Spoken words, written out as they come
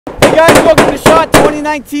guys, welcome to SHOT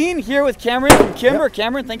 2019. Here with Cameron from Kimber. Yep.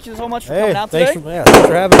 Cameron, thank you so much for coming out today. Thanks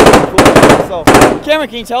for having me. Cool. So, Cameron,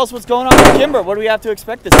 can you tell us what's going on with Kimber? What do we have to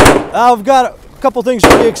expect this year? We've got a couple things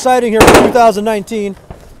pretty exciting here for 2019.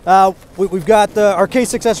 We've got our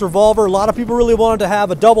K6S revolver. A lot of people really wanted to have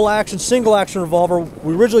a double action, single action revolver.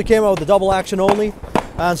 We originally came out with the double action only,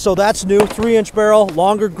 and so that's new. 3-inch barrel,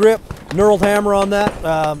 longer grip, knurled hammer on that.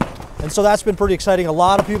 And so that's been pretty exciting. A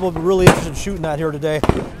lot of people have been really interested in shooting that here today.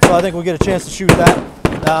 So I think we'll get a chance to shoot that.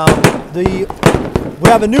 We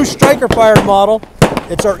have a new striker fired model.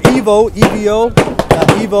 It's our Evo,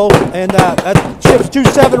 and that ships 2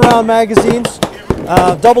 7-round magazines.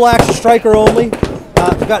 Double action striker only.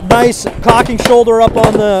 We've got nice cocking shoulder up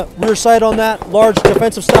on the rear sight on that. Large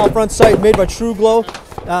defensive style front sight made by True Glow.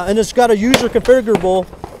 And it's got a user configurable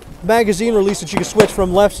magazine release that you can switch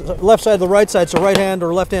from left side to the right side, so right hand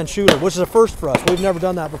or left hand shooter, which is a first for us. We've never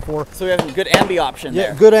done that before. So we have a good ambi option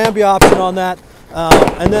there. Yeah, good ambi option on that.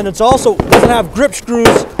 And then it's also doesn't have grip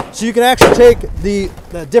screws, so you can actually take the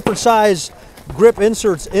different size grip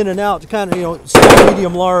inserts in and out to kind of, you know, small,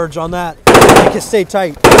 medium, large on that. Make it stay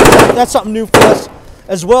tight. That's something new for us.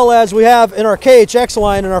 As well as we have in our KHX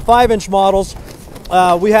line, in our 5-inch models,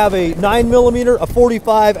 we have a 9mm, a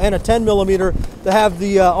 45, and a 10mm that have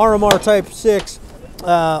the RMR Type 6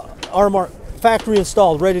 RMR factory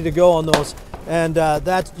installed, ready to go on those. And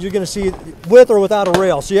that you're going to see with or without a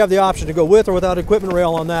rail. So you have the option to go with or without equipment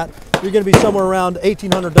rail on that. You're going to be somewhere around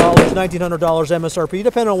 $1,800, $1,900 MSRP,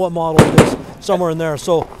 depending on what model it is, somewhere in there.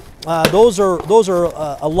 So those are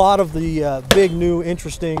a lot of the big new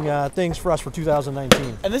interesting things for us for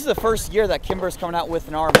 2019. And this is the first year that Kimber is coming out with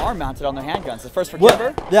an RMR mounted on their handguns. The first for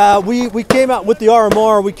Kimber? Yeah, we came out with the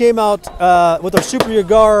RMR. We came out with our Super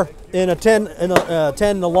Yagar in a 10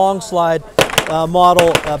 in the long slide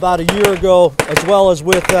model about a year ago, as well as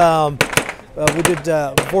with we did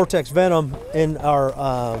Vortex Venom in our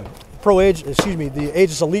the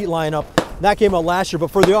Aegis Elite lineup. That came out last year, but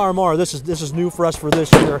for the RMR, this is new for us for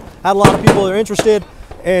this year. Had a lot of people that are interested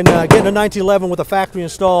in getting a 1911 with a factory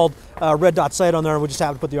installed red dot sight on there, and we just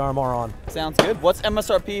have to put the RMR on. Sounds good. What's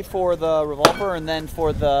MSRP for the revolver, and then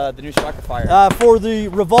for the new striker fire? For the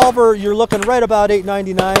revolver, you're looking right about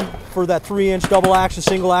 $899 for that 3-inch double action,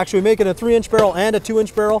 single action. We make it a 3-inch barrel and a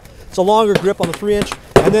 2-inch barrel. It's a longer grip on the 3-inch.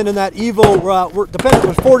 And then in that Evo,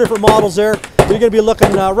 there's 4 different models there. You're going to be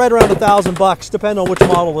looking right around $1,000, depending on which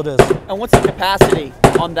model it is. And what's the capacity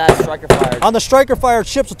on that striker fire? On the striker fire, it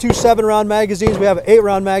ships with 2 7-round magazines. We have an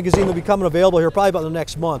 8-round magazine that'll be coming available here probably about the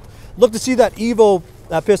next month. Look to see that Evo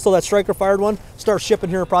pistol, that striker fired one, start shipping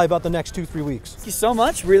here probably about the next 2-3 weeks. Thank you so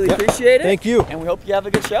much. Really appreciate it. Thank you. And we hope you have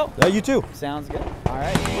a good show. You too. Sounds good. All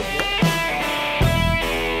right.